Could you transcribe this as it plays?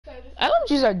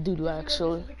LMGs are doo-doo,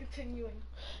 actually.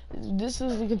 This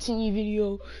is the continue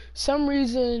video. Some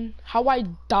reason, how I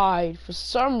died, for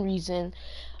some reason,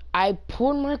 I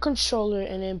pulled my controller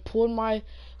and then pulled my,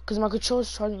 because my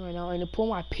controller's charging right now, and then pulled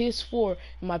my PS4,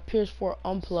 and my PS4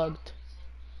 unplugged.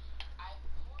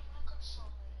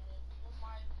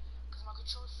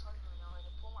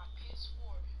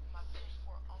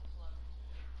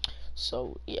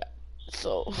 So, yeah.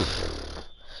 So,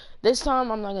 this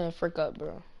time I'm not gonna freak up,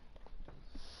 bro.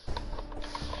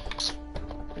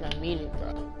 And I mean it,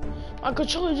 bro. My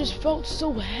controller just felt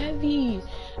so heavy.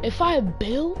 If I had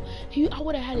Bill, I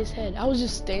would have had his head. I was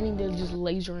just standing there just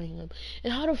lasering him.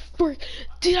 And how the frick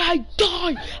did I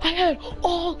die? I had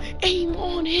all aim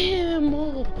on him.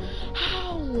 Oh,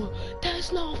 how?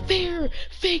 That's not fair.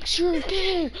 Fix your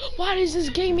game. Why does this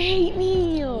game hate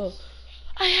me?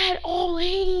 I had all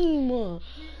aim.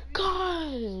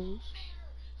 Gosh.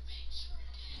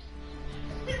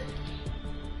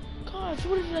 Gosh,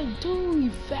 what did I do,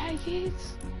 you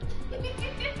faggots?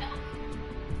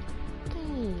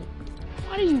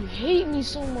 Why do you hate me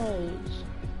so much?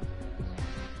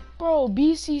 Bro,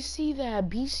 BCC that,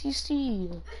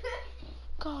 BCC.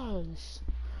 Gosh.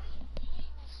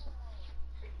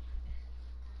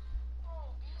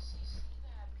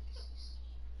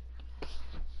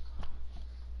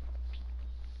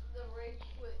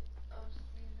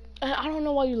 I don't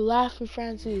know why you laughing,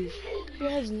 Francis. Your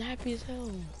head's nappy as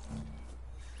hell.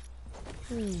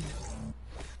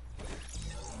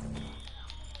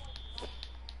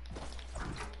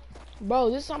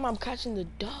 Bro, this time I'm catching the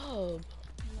dub.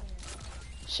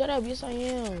 Shut up, yes I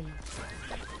am.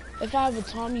 If I have a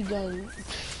Tommy gun,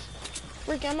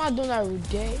 freak, I'm not doing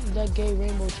that gay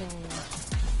rainbow challenge.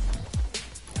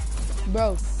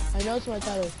 Bro, I know it's my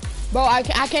title. Bro, I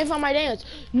can't find my dance.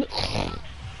 No.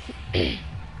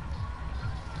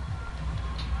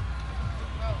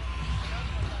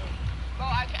 Bro,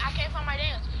 I can't find my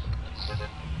dance.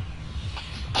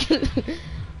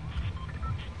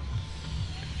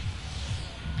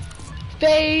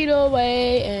 Fade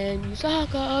away and you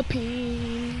suck a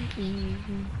pee.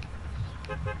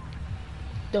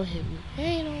 Don't hit me.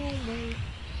 Fade away.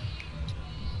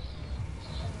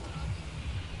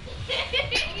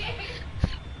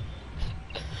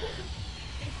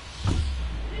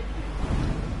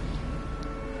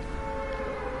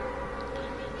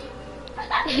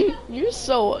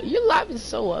 You're laughing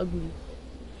so ugly.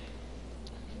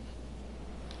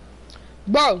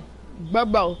 Bro,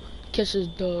 kiss his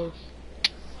dog.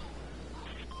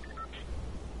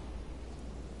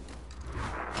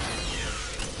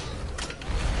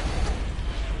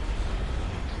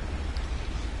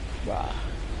 Bruh.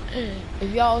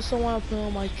 If y'all also want to play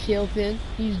on my kill pin,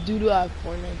 he's doo-doo at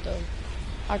Fortnite though.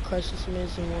 I crushed this man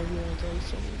some more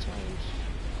so many times.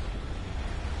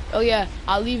 Oh yeah,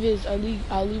 I'll leave his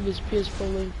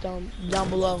PS4 link down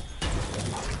below.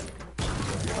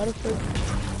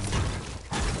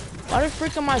 Why the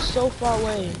frick am I so far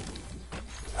away?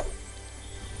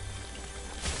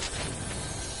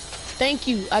 Thank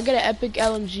you. I got an epic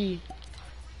LMG.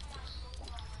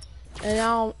 And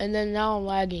now I'm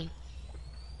lagging.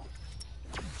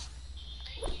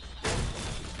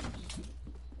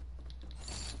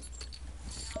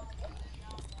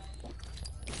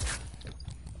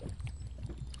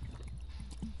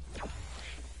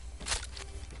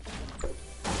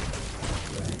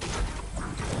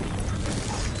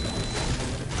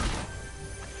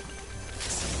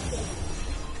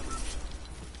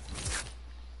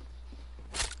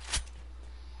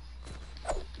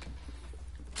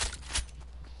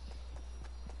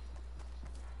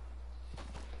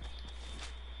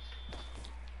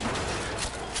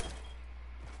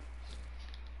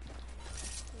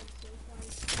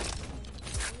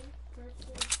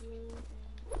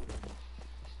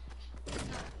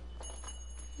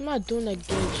 I'm not doing that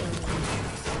game challenge.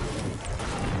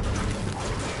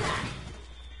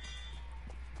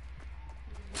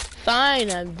 Fine,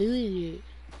 I'm doing it.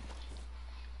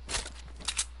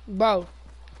 Bro,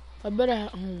 I better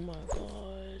oh my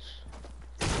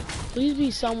gosh. Please be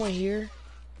somewhere here.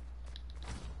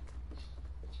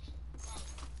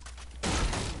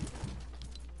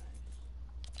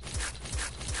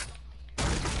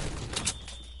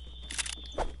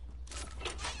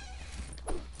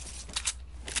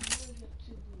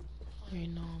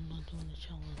 No, I'm not doing the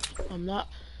challenge. I'm not.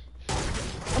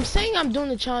 I'm saying I'm doing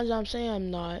the challenge. I'm saying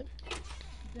I'm not.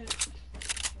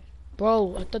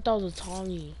 Bro, I thought that was a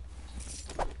Tommy.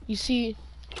 You see,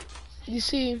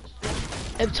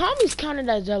 if Tommy's counted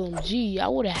as LMG, I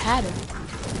would have had him.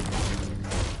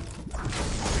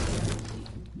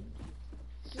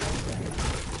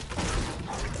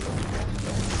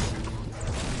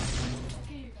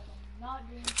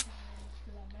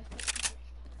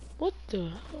 What the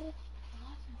hell?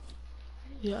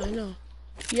 Yeah, I know.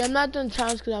 Yeah, I'm not done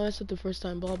challenge because I messed up the first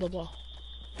time. Blah blah blah.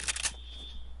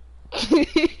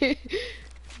 I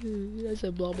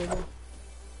said blah blah blah.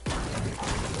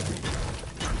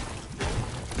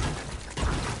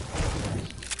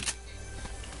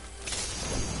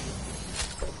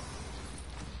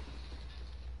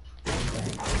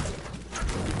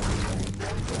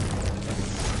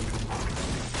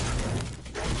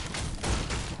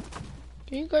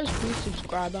 Can you guys please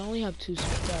subscribe? I only have 2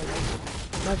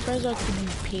 subscribers. My friends like to be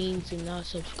pains and not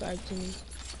subscribe to me.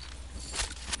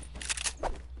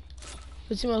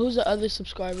 Fatima, who's the other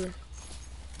subscriber?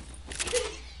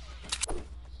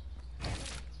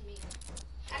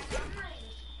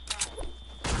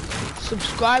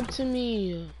 Subscribe to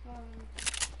me.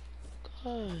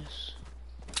 Gosh.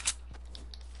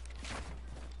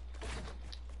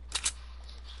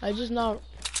 I just not.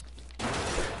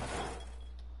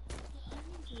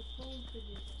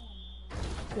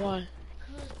 Why?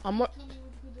 I'm more.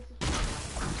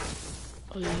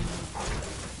 Oh yeah.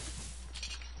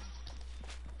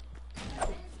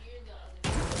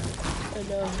 I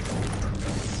know.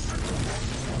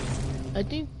 I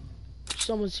think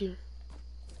someone's here.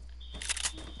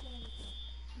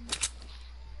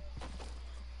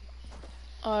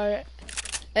 Alright.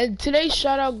 And today's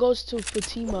shout out goes to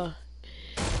Fatima.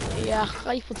 Yeah,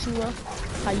 hi Fatima.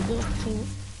 How you doing, Fatima?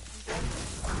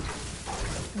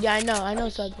 Yeah, I know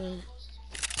something.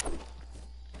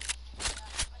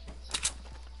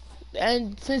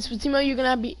 And since Fatima, you're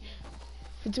gonna be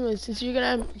Fatima, since you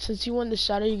won the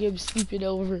shout out, you're gonna be sleeping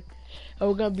over. And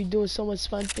we're gonna be doing so much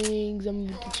fun things. I'm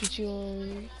gonna get you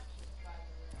on.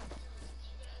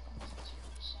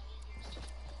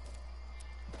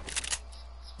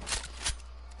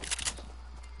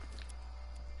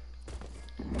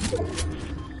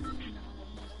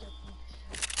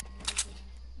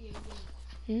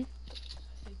 Hmm?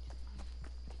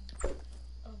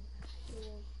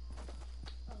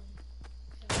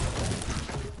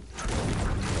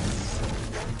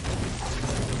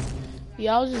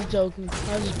 Yeah, I was just joking.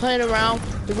 I was just playing around.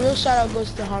 The real shout out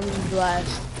goes to Harmony Blast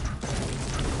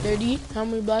 30.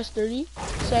 Harmony Blast 30.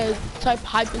 Say type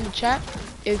hype in the chat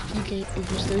if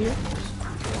you're still here.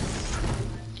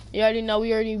 You already know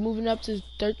we already moving up to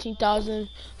 13,000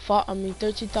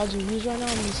 views right now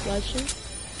on this live stream.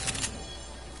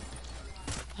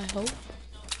 I hope.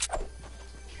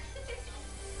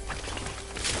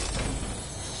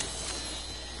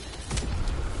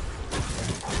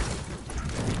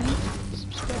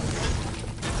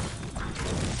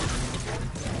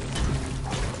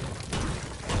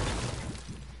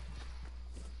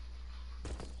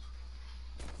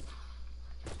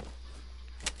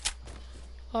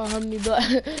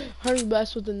 Harmony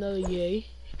Blast with another yay.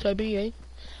 Type in yay.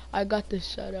 I got this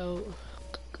shout out.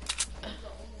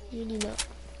 You need not.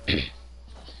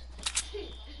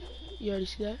 You already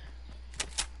see that?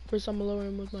 First I'm gonna lower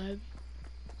him with my heavy.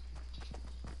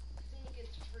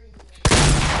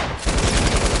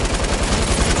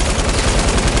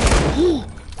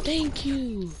 Thank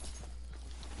you.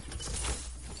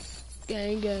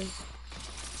 Gang gang.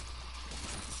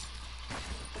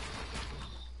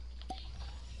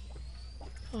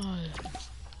 Oh.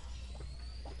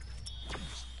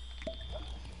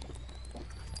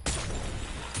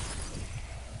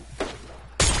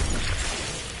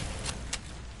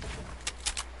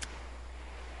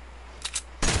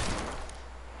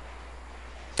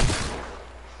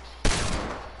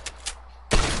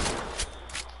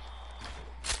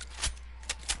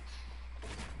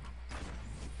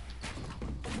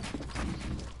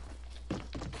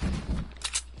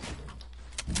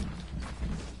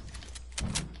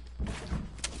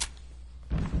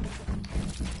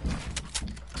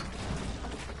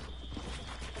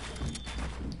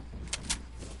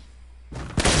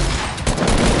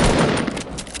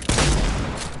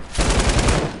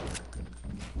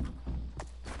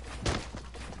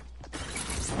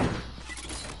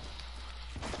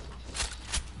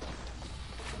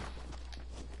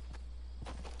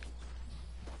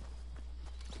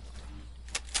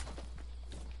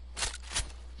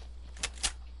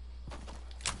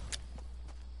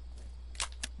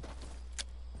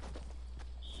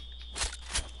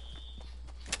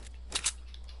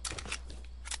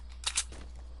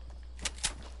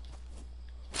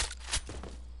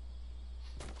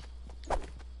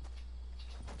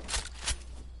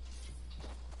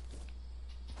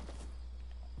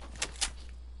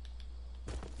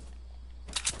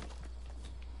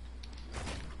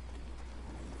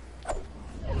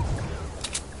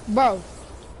 Bro.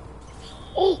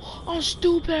 Oh, I'm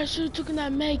stupid. I should have taken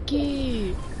that make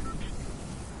it.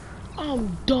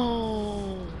 I'm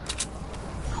dumb.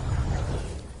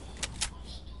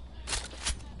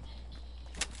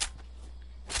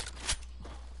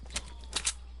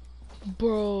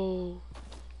 Bro.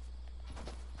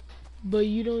 But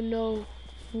you don't know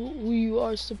who you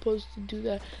are supposed to do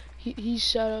that. He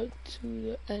shout out to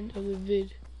the end of the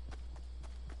vid.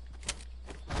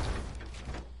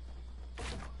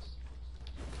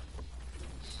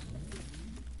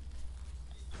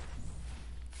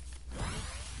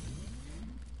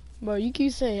 Bro, you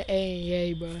keep saying A and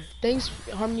A, bro. Thanks,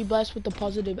 Harmony Blast, with the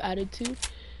positive attitude.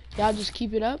 Y'all just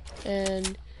keep it up,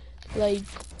 and like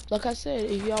I said,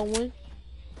 if y'all win,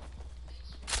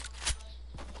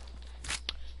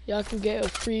 y'all can get a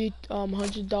free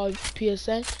 $100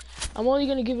 PSN. I'm only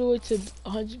gonna give it away to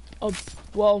 100.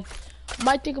 Well, I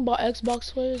might think about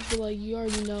Xbox players, but like you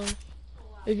already know,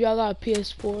 if y'all got a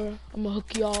PS4, I'm gonna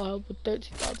hook y'all up with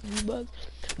 13,000 V-Bucks.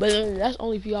 But that's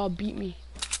only if y'all beat me.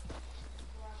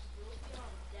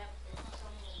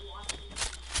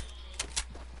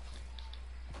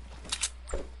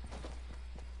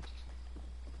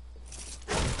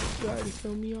 You already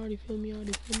feel me, already feel me,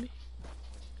 already feel me.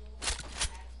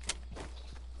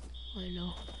 I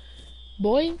know.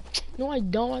 Boy, no I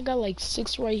don't. I got like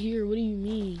 6 right here. What do you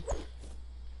mean?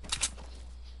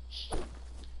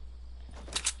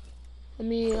 I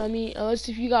mean, unless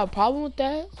if you got a problem with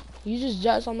that, you just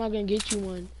judge. I'm not gonna get you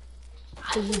one.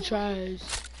 Cause you tries.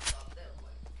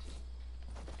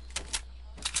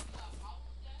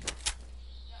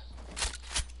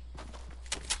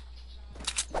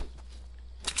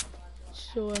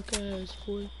 So I can ask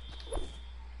for it.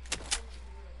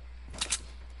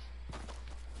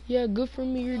 Yeah, good for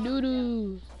me, you're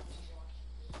doo-doo.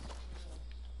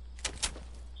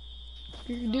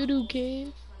 You're doo-doo,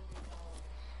 kid.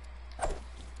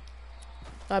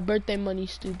 My birthday money,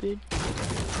 stupid.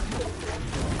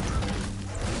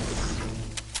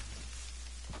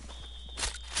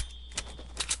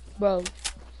 Bro.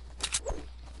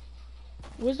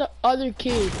 Where's the other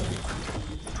kid?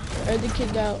 The other kid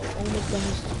that almost got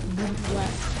his booty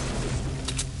black.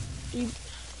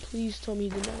 Please tell me he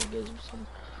did not get something.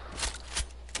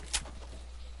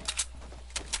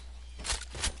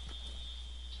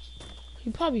 He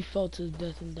probably fell to his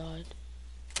death and died.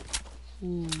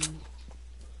 Ooh.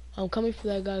 I'm coming for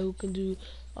that guy who can do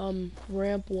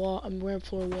ramp floor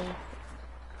wall.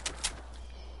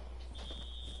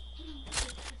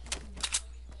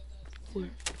 Where?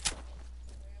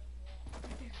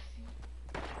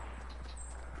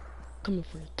 Coming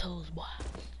for your toes, boy.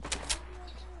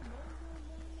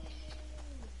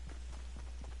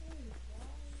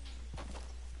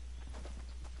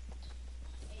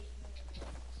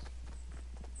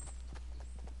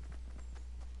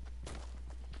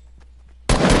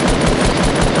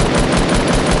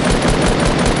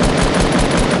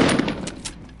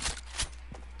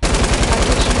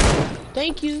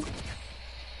 Thank you.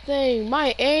 Dang,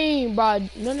 my aim, bro.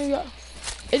 None of y'all.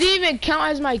 It didn't even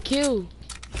count as my kill.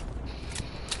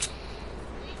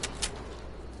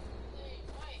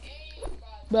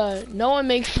 But no one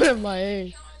makes fun of my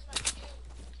aim.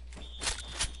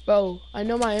 Bro, I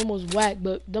know my aim was whack,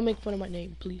 but don't make fun of my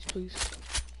name, please, please.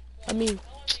 I mean,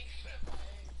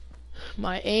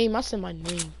 my aim, I said my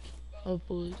name. Oh,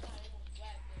 please.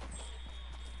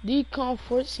 Decon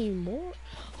 14 more?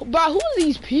 Bro, who are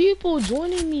these people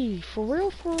joining me? For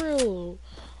real, for real.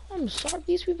 I'm sorry,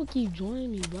 these people keep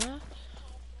joining me, bro.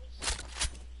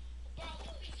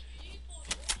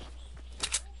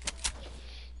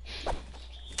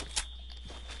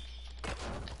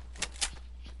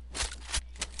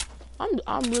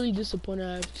 I'm really disappointed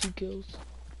I have 2 kills.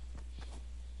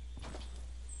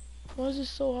 Why is it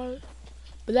so hard?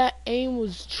 But that aim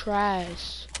was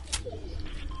trash.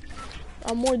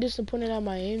 I'm more disappointed at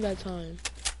my aim that time.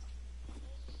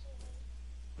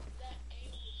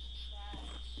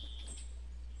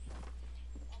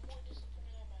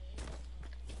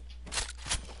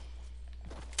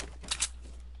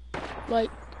 Like,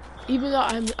 even though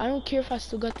I don't care if I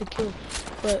still got the kill,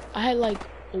 but I had like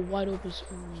a wide open.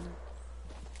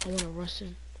 I wanna rush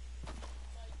him.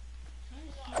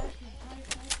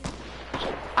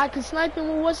 I can snipe him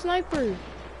with what sniper?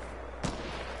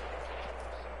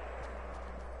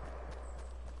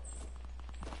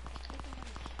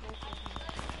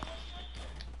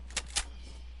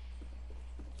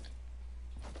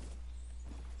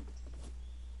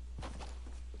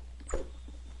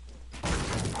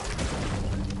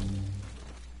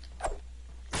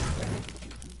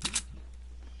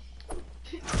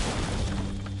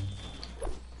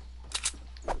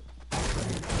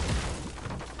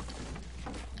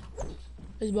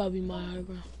 It's about to be my high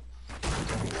ground.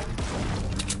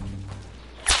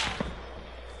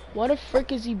 Why the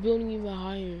frick is he building even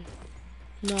higher?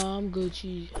 Nah, I'm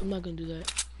Gucci. I'm not gonna do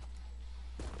that.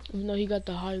 Even though he got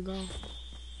the high ground.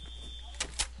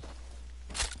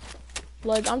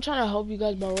 Like, I'm trying to help you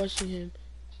guys by rushing him.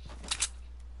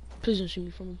 Please don't shoot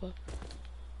me from above.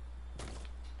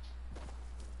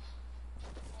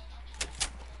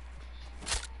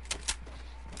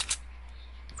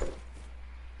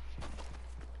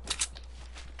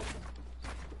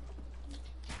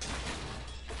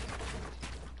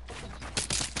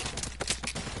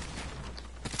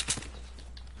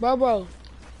 Bro.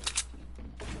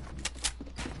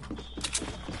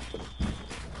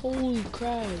 Holy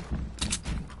crap.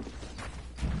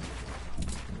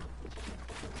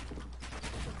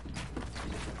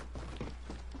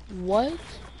 What?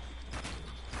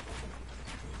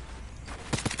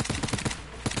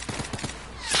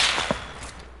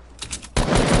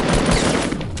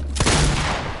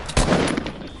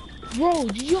 Bro,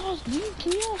 can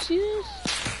y'all see this?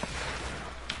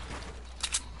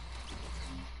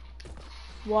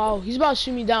 Wow, he's about to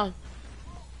shoot me down.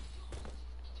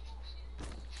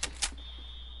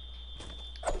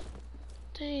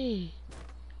 Dang.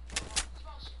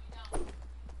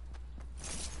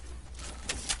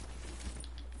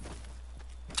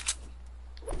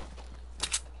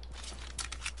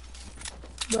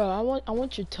 Bro, I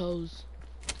want your toes.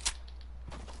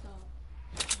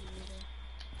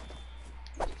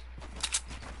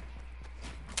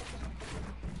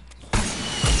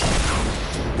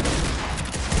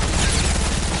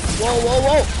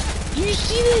 Whoa. Do you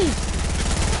see this?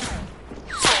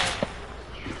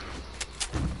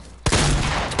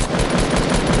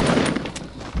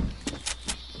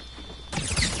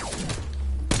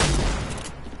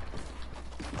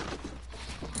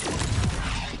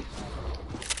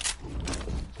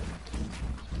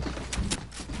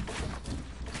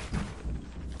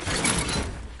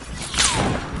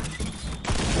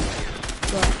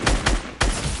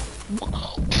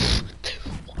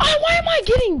 Why am I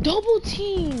getting double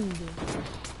teamed?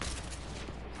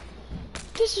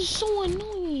 This is so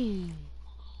annoying.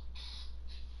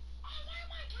 Why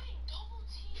am I getting double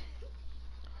teamed?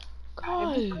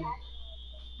 God.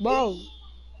 Bro.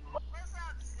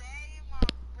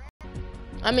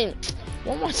 I mean,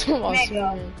 what am I talking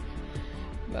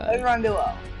about? Everyone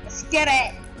duo. Let's get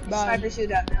it. Sniper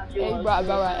shootout now. Hey,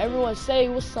 bro. Everyone say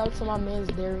what's up to my man's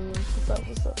Darian.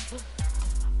 What's up?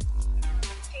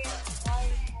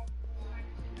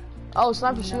 Oh,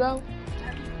 sniper shootout?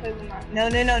 No.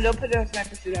 Don't put it on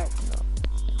sniper shootout.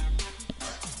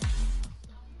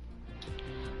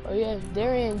 Oh yeah,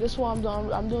 Darian. This one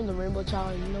I'm doing the rainbow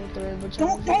challenge. You know what the rainbow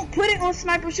challenge? Don't put it on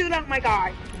sniper shootout, my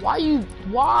guy. Why? You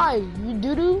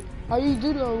doo-doo? Are you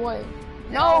doo-doo or what?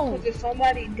 No. Because if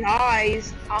somebody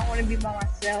dies, I don't want to be by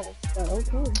myself. So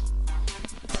okay.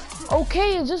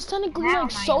 Okay, it's just technically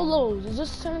like solos. It's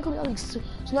just technically like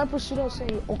sniper shootout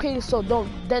saying, okay, so don't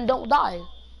die.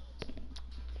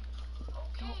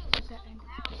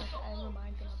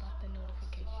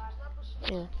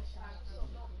 Yeah.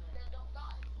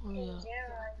 Oh, yeah.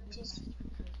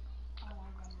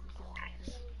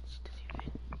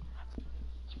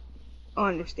 I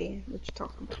understand what you're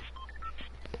talking about.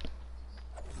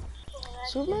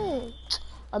 Superman.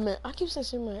 I mean, I keep saying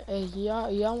Superman. Hey,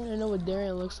 y'all want to know what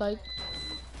Darian looks like?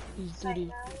 He's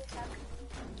duty.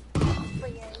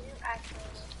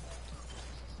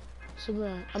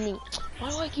 Superman. I mean, why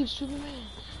do I keep Superman?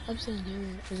 I'm saying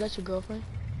Darian. Is that your girlfriend?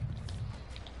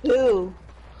 Who?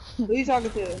 Who are you talking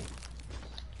to?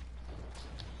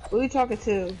 Who are you talking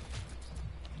to?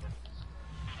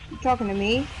 You talking to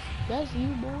me? That's you,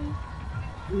 boy.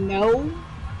 No.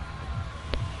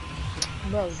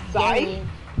 Bro, Darian,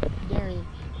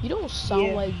 you don't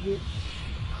sound like it.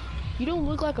 You don't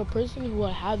look like a person who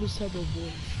would have this type of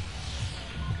voice.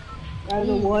 As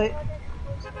a what?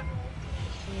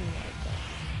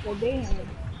 Well, damn.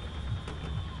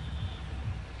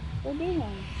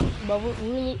 But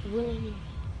really.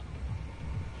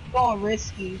 Going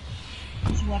risky.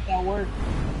 You want that work?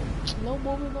 No,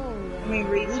 but we're going. I mean,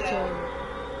 retail.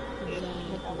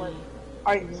 Exactly.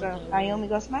 Alright, so Naomi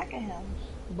go smacking him.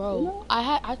 Bro, you know?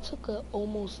 I took a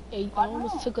almost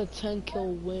 10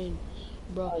 kill win,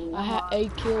 bro. I had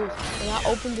 8 kills and I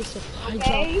opened the supply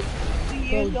drop. 2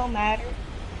 years don't matter.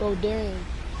 Bro, Darian.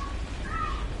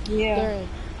 Yeah. Darian,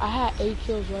 I had 8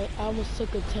 kills, right? I almost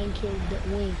took a 10 kill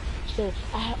win. So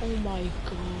I had, oh my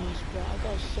gosh, bro, I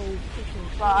got so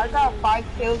freaking. Bro, I got 5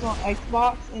 kills on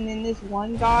Xbox, and then this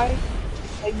one guy,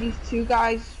 like these two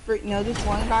guys, this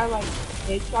one guy like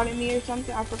headshotted me or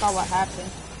something. I forgot what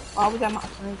happened. I was at my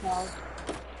friend's house.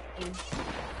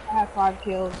 I had 5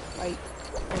 kills, like.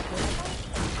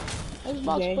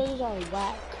 Xbox players are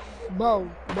whack, bro.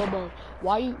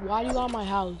 Why you on my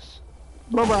house?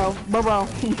 Bro.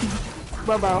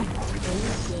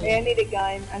 Hey, I need a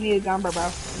gun, bro.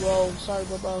 Whoa, sorry,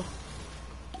 bro.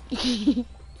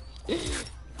 If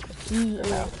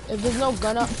there's no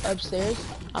gun upstairs,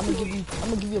 I'm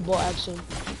gonna give you a bolt action.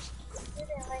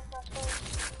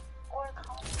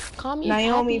 Kami is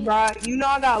Naomi, happy. bro, you know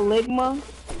I got Ligma.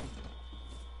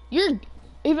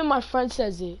 Even my friend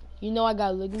says it. You know I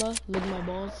got Ligma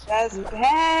balls. That's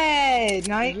bad.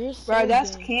 You're so Bro,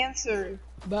 that's bad. cancer.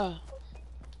 Bruh.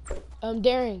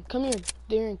 Darren, come here.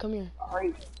 Darren, come here.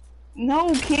 Alright.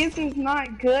 No, cancer's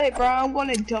not good, bro. I'm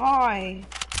gonna die.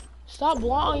 Stop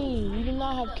lying. You do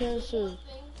not have cancer.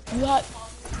 You have.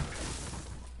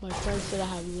 My friend said I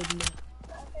have Ligma.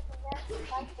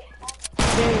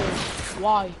 Darren,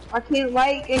 why? I can't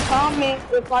like and comment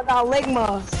if I got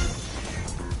Ligma.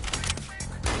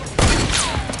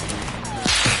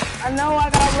 I know I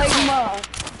got Ligma.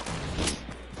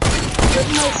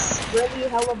 Ligma's really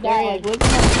hella bad. Like,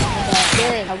 Ligma's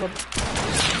hella bad.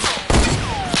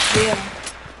 Yeah.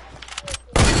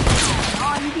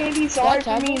 Oh, you can't be sorry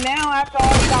for me now after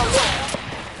all you got Ligma.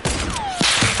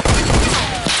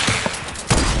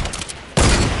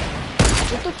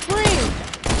 What the freak?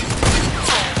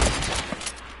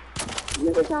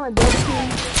 You're trying to double team.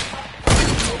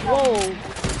 Whoa.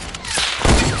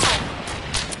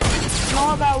 No, I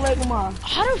got Ligma.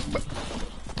 How the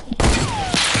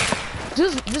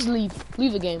Just leave.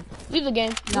 Leave the game. Leave the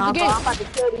game. Leave Nah, the bro, game. I'm about to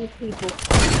kill these people.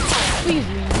 Please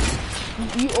leave.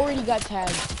 You already got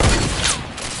tagged.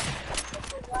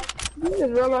 This is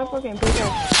real life fucking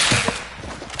pickup.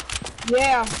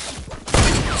 Yeah.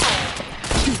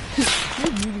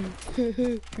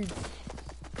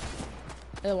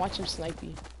 And watch him snipe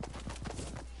you.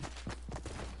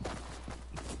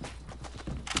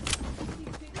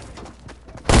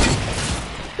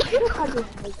 I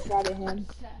just shot at him.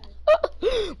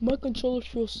 My controller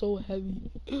feels so heavy.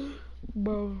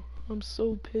 Bro, I'm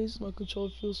so pissed. My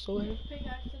controller feels so heavy.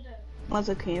 What's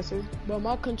a cancer? Bro,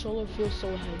 my controller feels so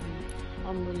heavy.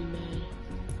 I'm really mad.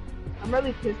 I'm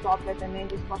really pissed off that the man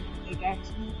just fucking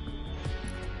pickaxed me.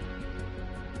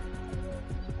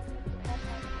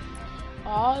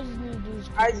 All I just need to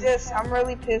do is I'm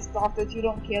really pissed off that you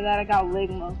don't care that I got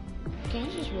Ligma. Can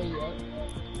you just ready up?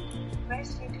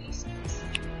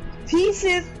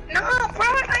 Pieces? Nah, bro,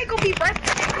 I ain't gonna be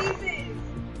rested in pieces.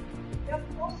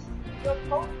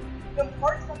 The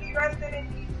parts gonna be rested in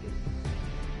pieces.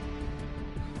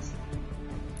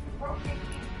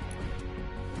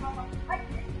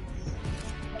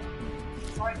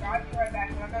 Alright, I'll be right back.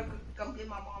 I gotta go get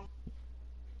my mom.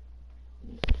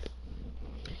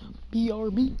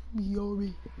 BRB.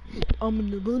 I'm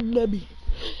gonna run Nebby.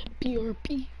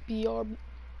 BRB.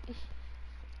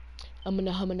 I'm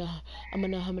gonna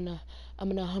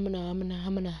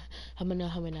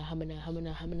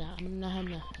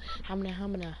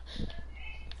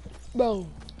Bro,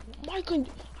 I can't.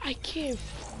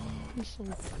 I'm so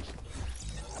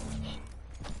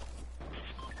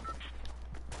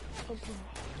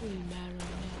really mad right now.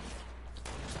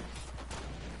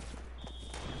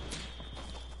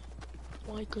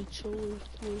 My controller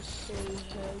feels so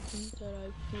heavy that I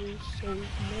feel so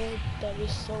mad that it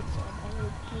sucks. I'm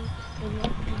hungry and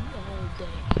not eat all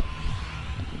day.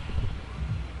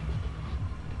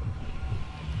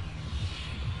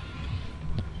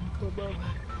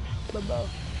 But bro,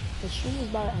 the stream is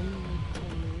about to end in like 10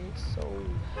 minutes, so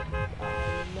I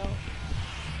know.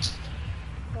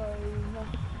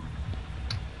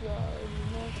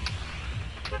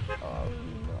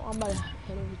 I'm about to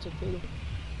head over to Fatal.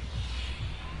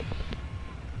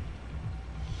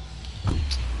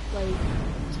 Like 10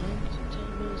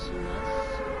 minutes less.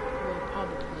 Well,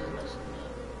 probably less than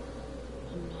that.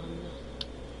 I'm not.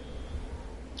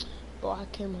 Bro, I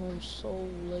came home so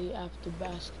late after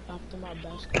my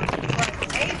basketball.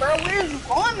 Hey, bro, where's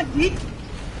on the geek?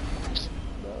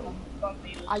 Bro,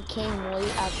 I came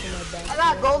late after my basketball. I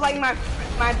gotta go like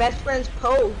my best friend's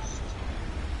post.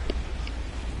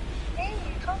 Hey,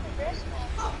 you told me this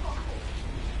one.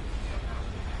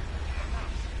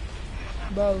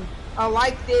 Bro. I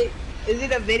liked it. Is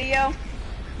it a video?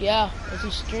 Yeah, it's a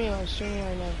stream. I'm streaming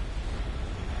right now.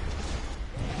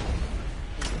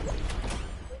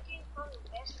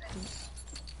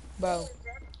 Bro.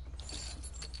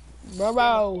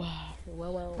 Bro.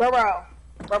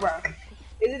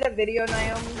 Is it a video,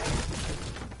 Naomi?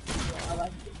 I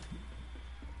like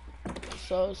it.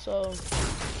 So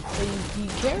you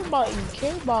care about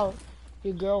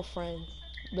your girlfriend,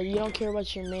 but you don't care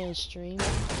about your man's stream.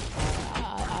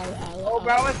 Oh,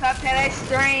 bro, what's up to that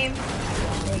stream?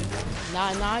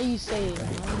 Now you say it.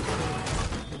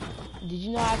 Did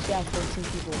you know I actually have 14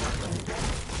 people watching?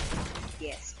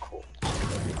 Yes, cool.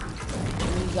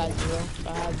 And you got 0, so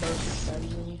I have both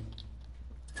subscribers in you.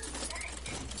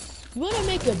 You wanna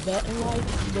make a bet in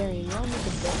life, Darian? You wanna make a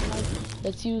bet in life?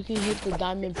 Let's see who can hit the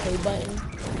diamond play button. You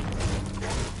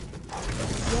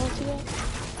wanna see that?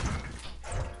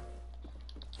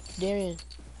 Darian.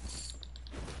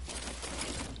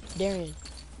 Darian.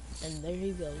 And there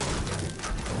he goes.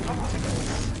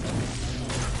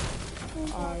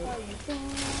 Alright.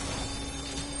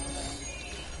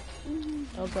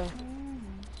 Okay.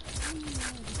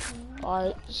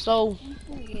 Alright, so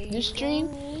this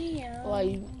stream,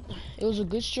 like, it was a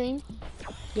good stream.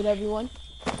 Good everyone.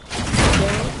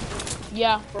 Darian.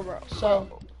 Yeah. So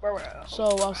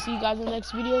I'll see you guys in the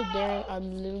next video. Darian, I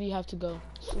literally have to go.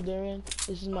 So Darian,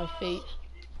 this is my fate.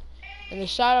 And the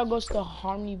shout out goes to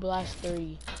Harmony Blast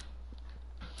 30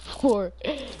 for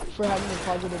having a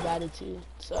positive attitude.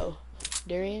 So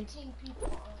Darian.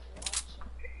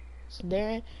 So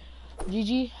Darian,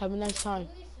 GG, have a nice time.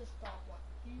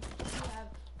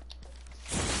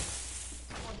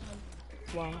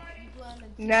 Wow.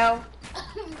 No.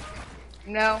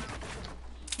 No.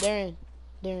 Darian.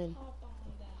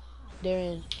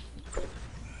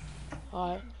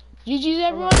 Alright. GG's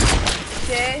everyone.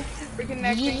 Okay. We're GG's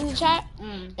connecting. in the chat.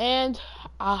 And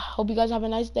I hope you guys have a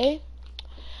nice day.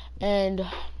 And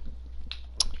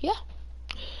yeah.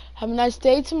 Have a nice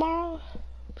day tomorrow.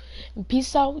 And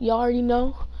peace out. Y'all already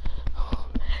know.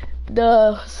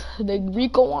 The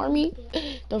Rico Army.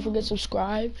 Don't forget to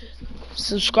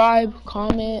subscribe,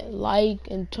 comment, like,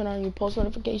 and turn on your post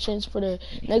notifications for the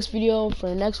next video, for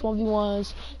the next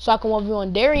 1v1s, so I can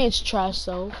 1v1 Darian's trash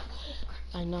self.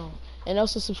 I know. And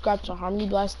also subscribe to Harmony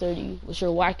Blast 30, which is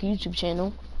your whack YouTube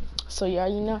channel. So you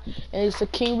already know. And it's the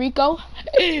King Rico.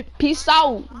 Peace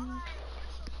out.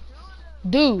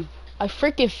 Dude, I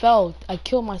freaking fell. I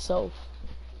killed myself.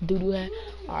 Doo-doo head.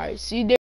 Alright, see you there.